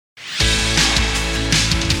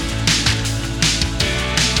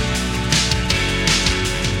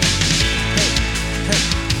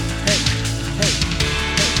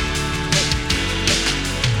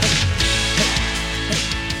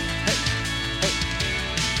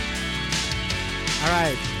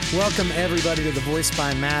Welcome, everybody, to the Voice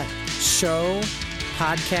by Matt show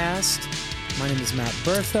podcast. My name is Matt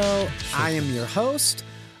Bertho. I am your host,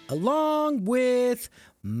 along with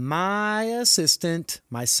my assistant,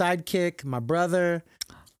 my sidekick, my brother,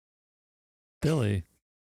 Billy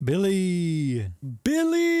Bearden.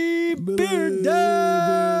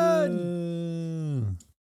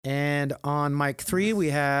 And on mic 3, we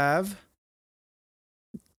have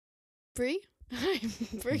Bree.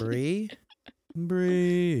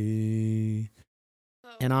 Bree.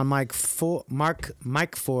 And on mic 4,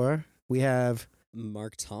 we have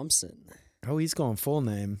Mark Thompson. Oh, he's going full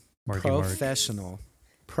name. Marky Mark. Professional.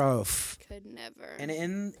 Prof. Could never. And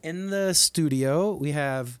in the studio, we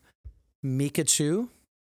have Mikachu.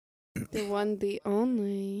 The one, the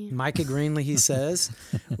only. Micah Greenlee, he says.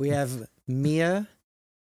 We have Mia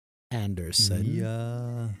Anderson.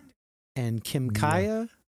 Yeah. And Kimkaya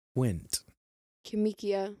Wint.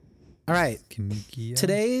 Kimikia. All right. Kimikia.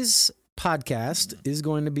 Today's podcast is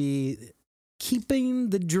going to be Keeping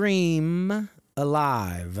the Dream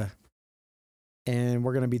Alive. And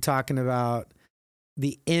we're going to be talking about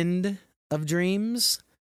the end of dreams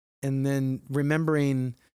and then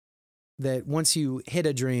remembering that once you hit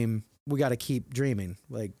a dream, we got to keep dreaming.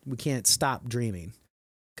 Like, we can't stop dreaming,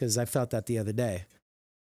 because I felt that the other day.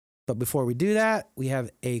 But before we do that, we have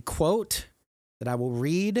a quote that I will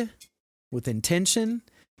read with intention.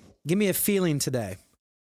 Give me a feeling today.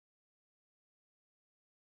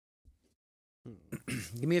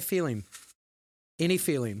 Give me a feeling. Any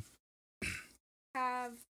feeling.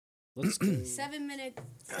 Have Let's go. 7 minutes,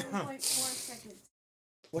 7.4 seconds.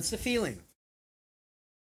 What's the feeling?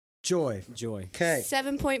 Joy. Joy. Okay.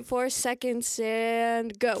 7.4 seconds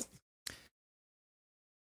and go.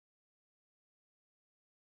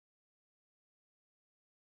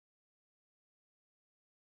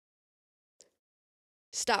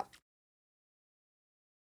 Stop.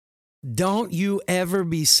 Don't you ever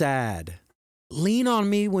be sad. Lean on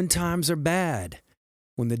me when times are bad.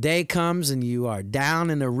 When the day comes and you are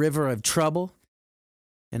down in a river of trouble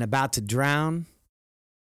and about to drown,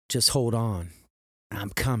 just hold on.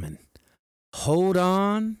 I'm coming. Hold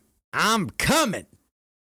on. I'm coming.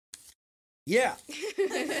 Yeah.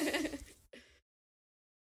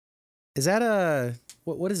 Is that a...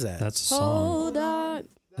 What is that? That's a song. Hold on.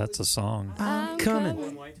 That's a song. I'm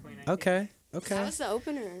coming. Okay. That was the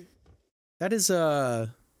opener. That is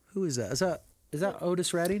who is that? Is that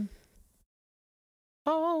Otis Redding?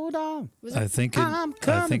 Hold on. Was I it, think I'm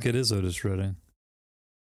coming. I think it is Otis Redding.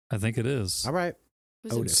 I think it is. All right.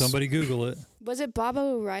 was Otis. it, Somebody Google it. was it Bob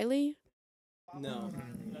O'Reilly? No.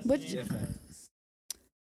 What?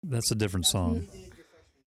 That's a different song.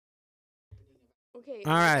 Okay.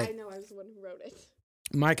 All right. I know I was the one who wrote it.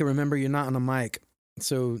 Micah, remember you're not on a mic,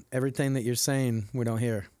 so everything that you're saying we don't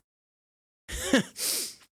hear.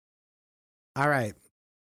 All right.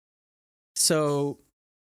 So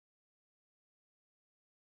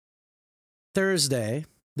Thursday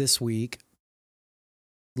this week,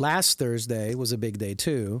 last Thursday was a big day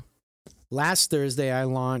too. Last Thursday, I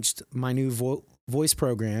launched my new voice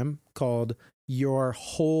program called Your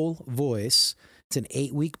Whole Voice. It's an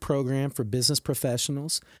 8-week program for business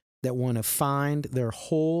professionals that want to find their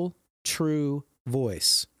whole true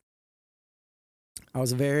voice. I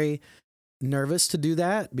was very nervous to do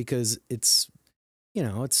that because it's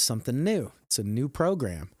something new. It's a new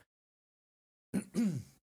program.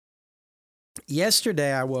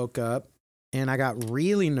 Yesterday, I woke up and I got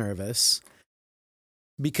really nervous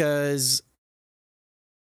because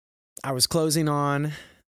I was closing on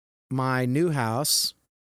my new house.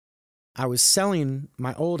 I was selling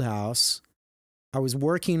my old house. I was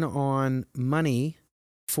working on money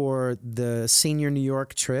for the senior New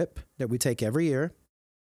York trip that we take every year.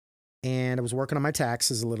 And I was working on my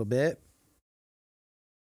taxes a little bit.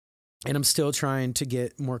 And I'm still trying to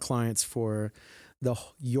get more clients for the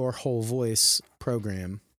Your Whole Voice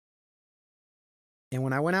program. And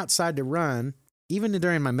when I went outside to run, even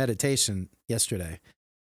during my meditation yesterday,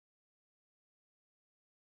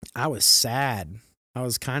 I was sad. I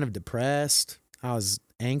was kind of depressed. I was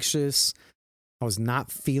anxious. I was not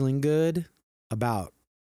feeling good about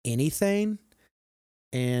anything.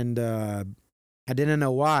 And I didn't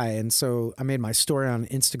know why. And so I made my story on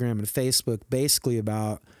Instagram and Facebook basically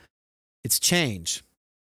about it's change.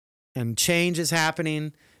 And change is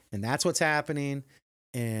happening. And that's what's happening.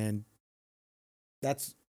 And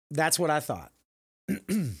that's what I thought.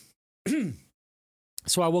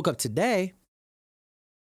 So I woke up today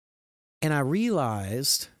and I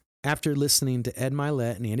realized, after listening to Ed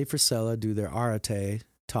Milet and Andy Frisella do their Arate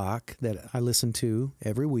talk that I listen to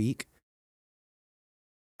every week,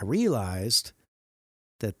 I realized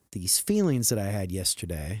that these feelings that I had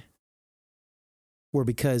yesterday were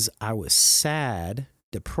because I was sad,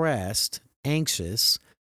 depressed, anxious,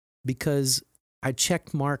 because I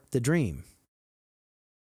check marked the dream.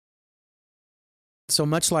 So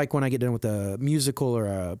much like when I get done with a musical or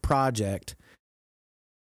a project,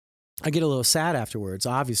 I get a little sad afterwards,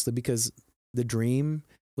 obviously, because the dream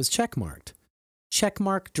was checkmarked.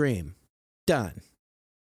 Checkmark dream. Done.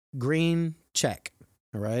 Green check.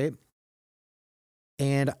 All right.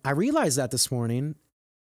 And I realized that this morning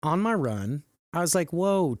on my run. I was like,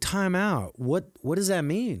 whoa, time out. What does that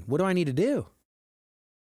mean? What do I need to do?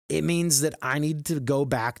 It means that I need to go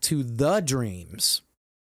back to the dreams,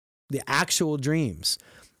 the actual dreams.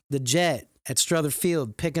 The jet at Strother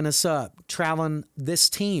Field picking us up, traveling this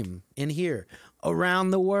team in here around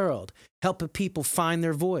the world, helping people find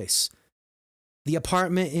their voice. The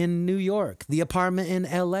apartment in New York, the apartment in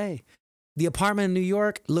LA. The apartment in New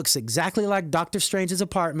York looks exactly like Doctor Strange's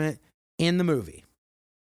apartment in the movie.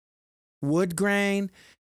 Wood grain,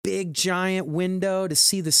 big giant window to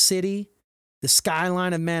see the city, the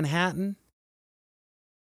skyline of Manhattan.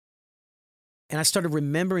 And I started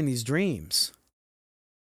remembering these dreams,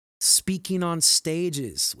 speaking on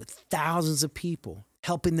stages with thousands of people,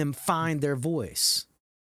 helping them find their voice.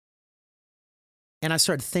 And I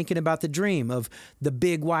started thinking about the dream of the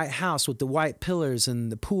big white house with the white pillars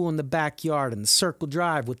and the pool in the backyard and the circle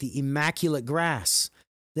drive with the immaculate grass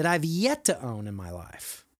that I've yet to own in my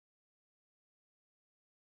life.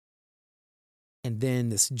 And then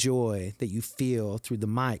this joy that you feel through the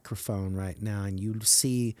microphone right now and you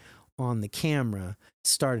see on the camera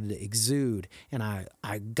started to exude. And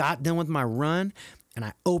I got done with my run and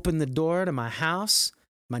I opened the door to my house,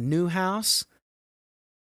 my new house.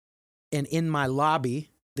 And in my lobby,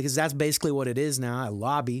 because that's basically what it is now, a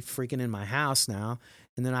lobby freaking in my house now.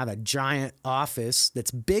 And then I have a giant office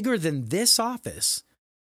that's bigger than this office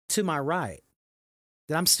to my right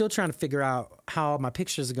that I'm still trying to figure out how my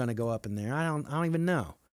pictures are going to go up in there. I don't even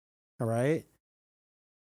know. All right.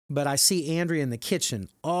 But I see Andrea in the kitchen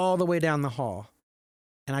all the way down the hall.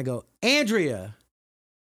 And I go, Andrea,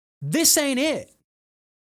 this ain't it.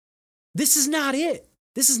 This is not it.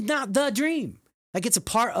 This is not the dream. Like it's a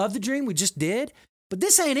part of the dream we just did, but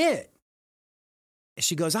this ain't it. And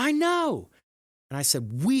she goes, I know. And I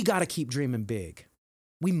said, we got to keep dreaming big.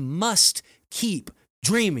 We must keep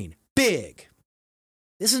dreaming big.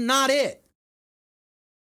 This is not it.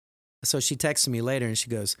 So she texted me later and she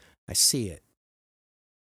goes, I see it.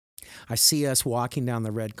 I see us walking down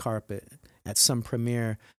the red carpet at some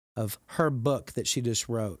premiere of her book that she just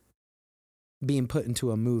wrote being put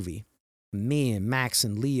into a movie. Me and Max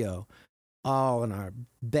and Leo, all in our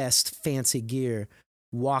best fancy gear,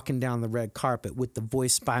 walking down the red carpet with the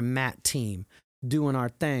Voiced by Matt team, doing our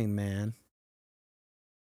thing, man.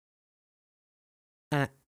 And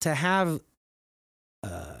to have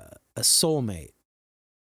a soulmate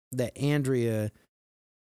that Andrea,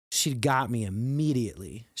 she got me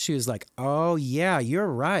immediately. She was like, oh yeah, you're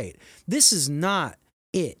right. This is not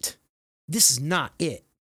it. This is not it.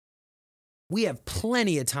 We have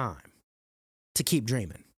plenty of time to keep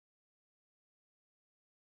dreaming.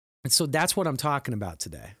 And so that's what I'm talking about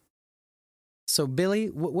today. So Billy,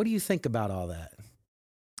 what do you think about all that?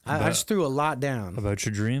 I just threw a lot down. About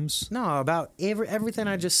your dreams? No, about everything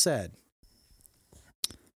I just said.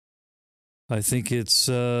 I think it's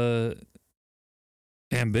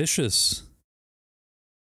ambitious.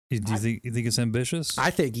 You think it's ambitious?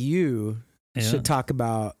 I think you should talk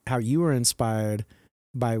about how you were inspired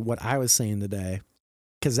by what I was saying today,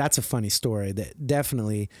 because that's a funny story that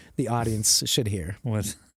definitely the audience should hear.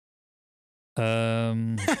 What?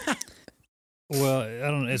 Well,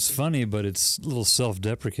 I don't know. It's funny, but it's a little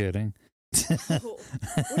self-deprecating. What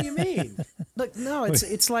do you mean? Look, no,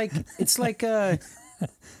 it's like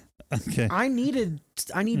okay. I needed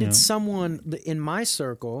someone in my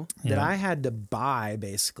circle that I had to buy,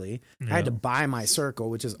 basically. I had to buy my circle,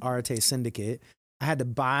 which is Arte Syndicate. I had to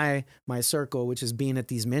buy my circle, which is being at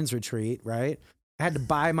these men's retreat, right? I had to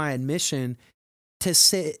buy my admission to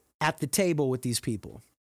sit at the table with these people,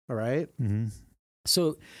 all right? Mm-hmm.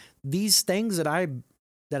 So these things that I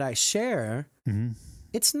share, Mm-hmm.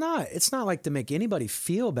 it's not like to make anybody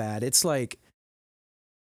feel bad. It's like,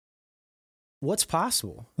 what's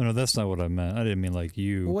possible? No, that's not what I meant. I didn't mean like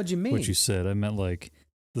you. Well, what'd you mean? What you said. I meant like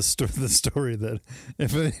the story that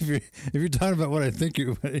if you're talking about what I think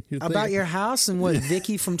you're about your house and what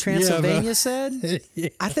Vicky from Transylvania said. Yeah.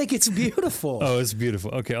 I think it's beautiful. Oh, it's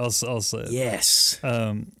beautiful. Okay, I'll say it. Yes.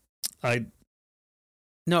 We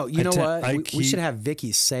We should have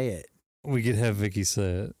Vicky say it. We could have Vicky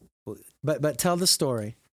say it. But tell the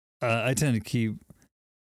story. I tend to keep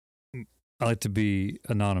I like to be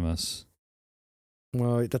anonymous.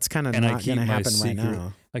 Well, that's kind of And I not keep going to my happen right secret-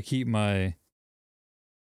 now. I keep my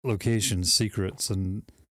location secrets, and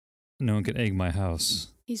no one can egg my house.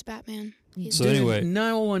 He's Batman. He's, So Dude, anyway,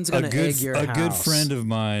 no one's A going to good, egg your a house. good friend of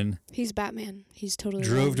mine he's Batman. He's totally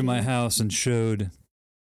drove to my wrong. house and showed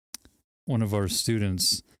one of our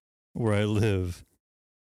students where I live.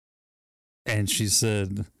 And she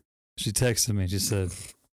texted me, she said,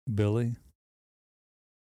 Billy,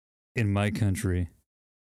 in my country,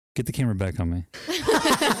 get the camera back on me.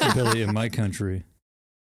 Billy, in my country,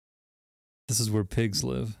 this is where pigs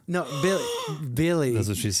live. No, Billy. That's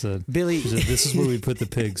what she said. Billy. She said, this is where we put the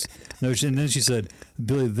pigs. No, and then she said,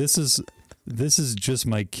 Billy, this is just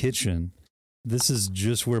my kitchen. This is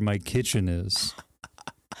just where my kitchen is.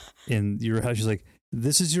 In your house. She's like,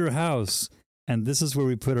 this is your house, and this is where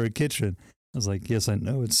we put our kitchen. I was like, yes, I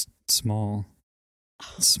know, it's small.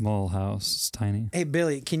 Small house. It's tiny. Hey,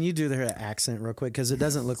 Billy, can you do her accent real quick? Because it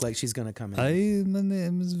doesn't look like she's going to come in. My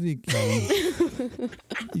name is Vicky.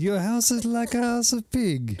 Your house is like a house of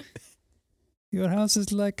pig. Your house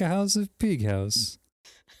is like a house of pig house.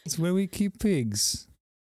 It's where we keep pigs.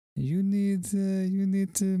 You need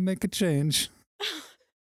to make a change.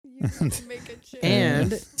 You need to make a change.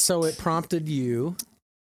 And so it prompted you.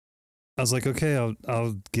 I was like, okay,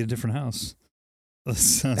 I'll get a different house.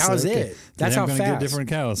 That was it. That's I'm how gonna fast. get a different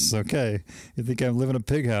house. Okay, you think I'm living in a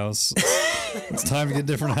pig house? It's time to get a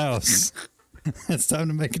different house. It's time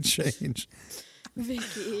to make a change.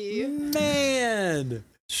 Vicky. Man.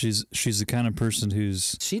 She's the kind of person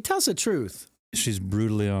who's She tells the truth. she's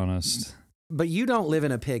brutally honest. But you don't live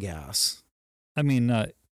in a pig house. I mean,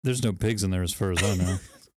 there's no pigs in there as far as I know.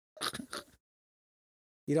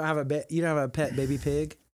 You don't have a pet baby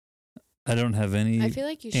pig? I don't have any I feel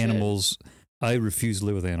like you should. animals. I refuse to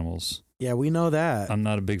live with animals. Yeah, we know that. I'm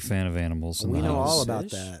not a big fan of animals. In We the know house. all about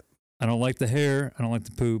Fish? that. I don't like the hair. I don't like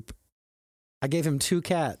the poop. I gave him 2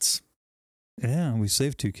 cats. Yeah, we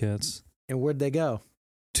saved 2 cats And where'd they go?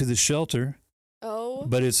 to the shelter, Oh.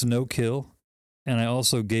 but it's no kill. And I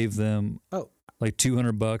also gave them like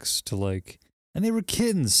 $200 to and they were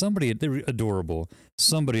kittens. They were adorable.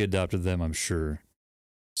 Somebody adopted them, I'm sure.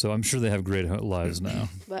 So I'm sure they have great lives now.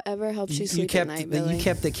 Whatever helps you You sleep kept at night, Billy. you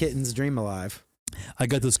kept the kitten's dream alive. I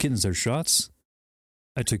got those kittens their shots.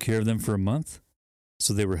 I took care of them for a month,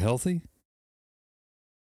 so they were healthy.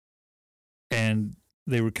 And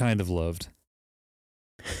they were kind of loved.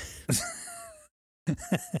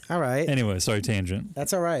 All right. Anyway, sorry, tangent.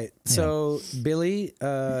 That's all right. Yeah. So, Billy,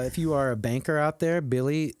 if you are a banker out there,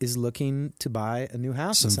 Billy is looking to buy a new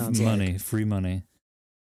house. It Some sounds money, like. Free money.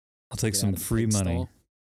 I'll take Get some out of free pig money. stall.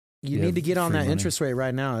 You Yeah, need to get on free that money. interest rate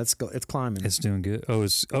right now. It's climbing. It's doing good.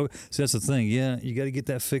 So that's the thing. Yeah, you got to get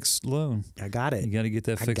that fixed loan. I got it. You got to get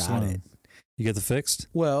that I fixed got loan. it. You got the fixed?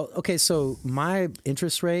 Well, okay, so my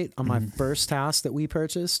interest rate on my Mhm. first house that we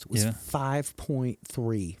purchased was Yeah.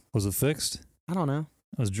 5.3. Was it fixed? I don't know.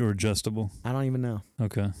 Was it adjustable? I don't even know.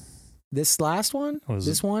 Okay. This last one, Was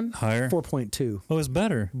this it one, higher? 4.2. Oh, it's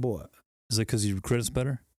better. Boy. Is it because your credit's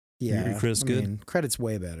better? Yeah. Your credit's good? mean, credit's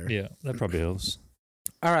way better. Yeah, that probably helps.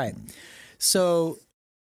 All right. So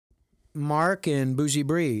Mark and Bougie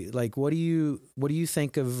Bree, like what do you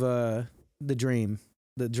think of the dream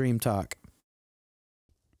talk?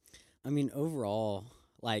 I mean, overall,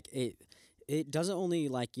 like it doesn't only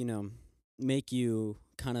make you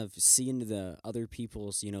kind of see into the other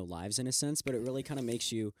people's lives in a sense, but it really kind of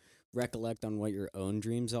makes you recollect on what your own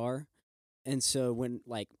dreams are. And so when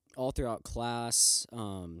all throughout class,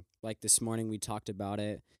 this morning we talked about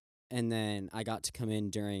it, and then I got to come in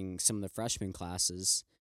during some of the freshman classes,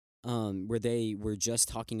 where they were just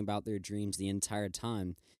talking about their dreams the entire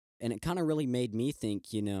time, and it kind of really made me think,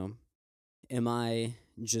 am I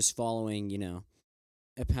just following,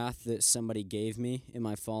 a path that somebody gave me? Am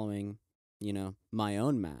I following, my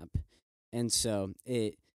own map? And so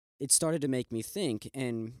it started to make me think,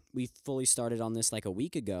 and we fully started on this like a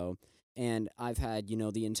week ago, and I've had,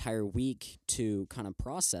 the entire week to kind of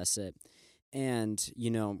process it. And,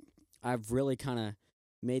 I've really kind of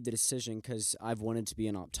made the decision because I've wanted to be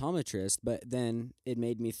an optometrist, but then it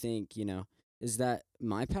made me think, is that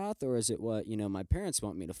my path, or is it what, my parents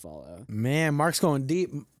want me to follow? Man, Mark's going deep,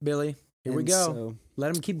 Billy. Here we And go. so-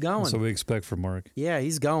 Let him keep going. That's what we expect from Mark. Yeah,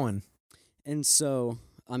 he's going. And so,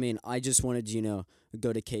 I mean, I just wanted to,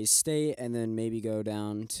 go to K-State and then maybe go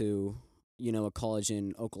down to, a college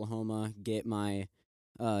in Oklahoma, get my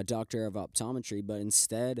doctor of optometry. But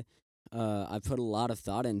instead, I put a lot of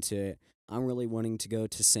thought into it. I'm really wanting to go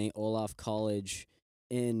to St. Olaf College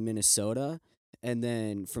in Minnesota, and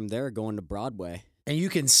then from there going to Broadway. And you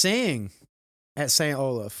can sing at St.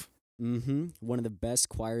 Olaf. One of the best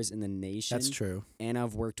choirs in the nation. That's true. And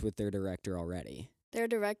I've worked with their director already. Their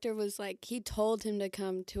director was like, he told him to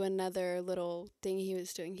come to another little thing he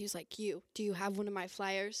was doing. He was like, do you have one of my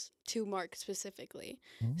flyers? To Mark specifically.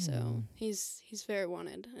 So he's very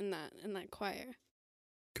wanted in that choir.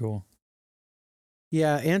 Cool.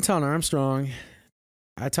 Yeah, Anton Armstrong,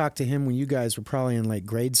 I talked to him when you guys were probably in like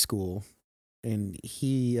grade school, and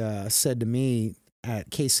he said to me at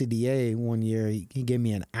KCDA one year, he gave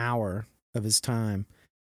me an hour of his time,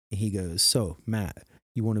 and he goes, "So, Matt,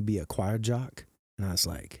 you want to be a choir jock?" And I was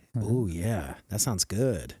like, "Oh, yeah, that sounds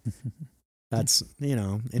good." That's,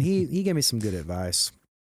 and he gave me some good advice.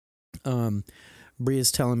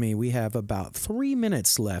 Bria's telling me we have about 3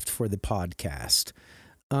 minutes left for the podcast.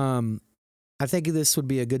 I think this would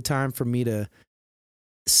be a good time for me to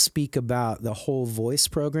speak about the Whole Voice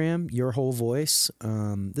program, Your Whole Voice.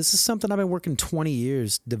 This is something I've been working 20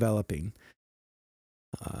 years developing.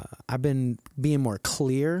 I've been being more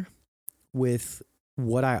clear with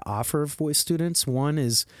what I offer voice students. One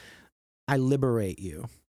is I liberate you.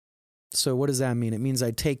 So what does that mean? It means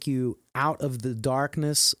I take you out of the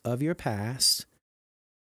darkness of your past,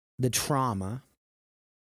 the trauma,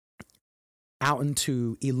 out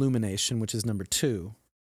into illumination, which is number 2.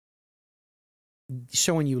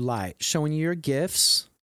 Showing you light, showing you your gifts,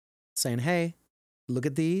 saying, hey, look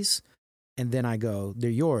at these. And then I go, they're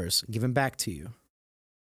yours, give them back to you.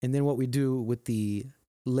 And then what we do with the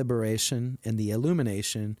liberation and the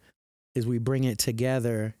illumination is we bring it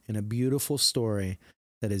together in a beautiful story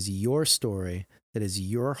that is your story, that is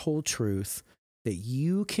your whole truth, that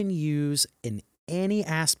you can use in any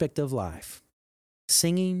aspect of life,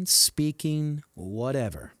 singing, speaking,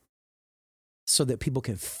 whatever, so that people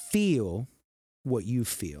can feel what you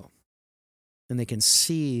feel and they can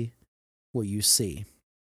see what you see.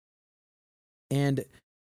 And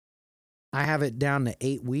I have it down to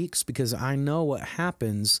 8 weeks because I know what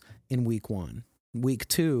happens in week 1. Week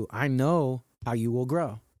 2, I know how you will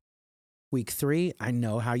grow. Week 3, I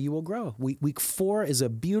know how you will grow. Week 4 is a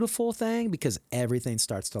beautiful thing because everything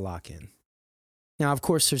starts to lock in. Now, of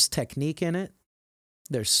course, there's technique in it.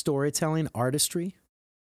 There's storytelling, artistry.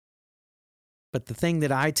 But the thing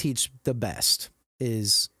that I teach the best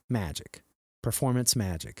is magic, performance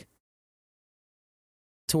magic.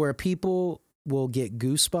 To where people will get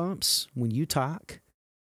goosebumps when you talk,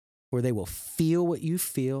 where they will feel what you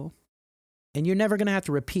feel, and you're never going to have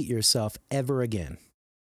to repeat yourself ever again.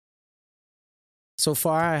 So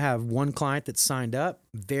far, I have one client that's signed up.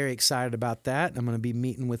 Very excited about that. I'm going to be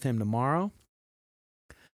meeting with him tomorrow.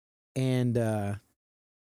 And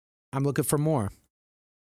I'm looking for more.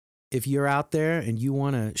 If you're out there and you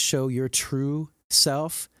want to show your true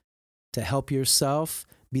self, to help yourself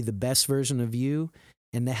be the best version of you,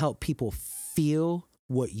 and to help people feel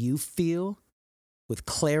what you feel with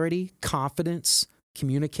clarity, confidence,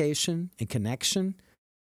 communication, and connection,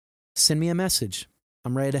 send me a message.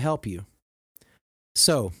 I'm ready to help you.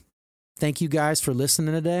 So, thank you guys for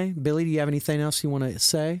listening today. Billy, do you have anything else you want to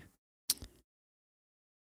say?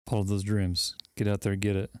 Follow those dreams. Get out there and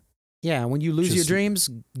get it. Yeah, when you lose your dreams,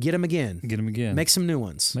 get them again. Get them again. Make some new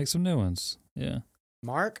ones. Make some new ones. Yeah.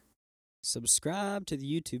 Mark? Subscribe to the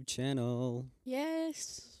YouTube channel.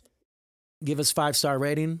 Yes. Give us 5-star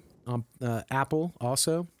rating on Apple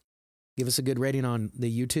also. Give us a good rating on the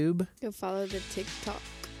YouTube. Go follow the TikTok.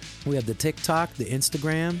 We have the TikTok, the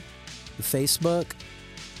Instagram, the Facebook.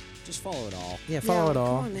 Just follow it all. Yeah, follow it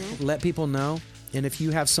all. Come on, man. Let people know. And if you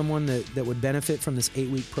have someone that would benefit from this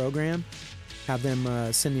 8-week program, have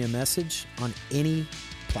them send me a message on any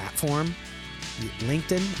platform.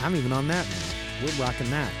 LinkedIn, I'm even on that now. We're rocking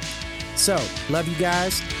that. So, love you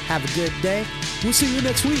guys. Have a good day. We'll see you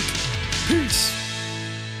next week. Peace.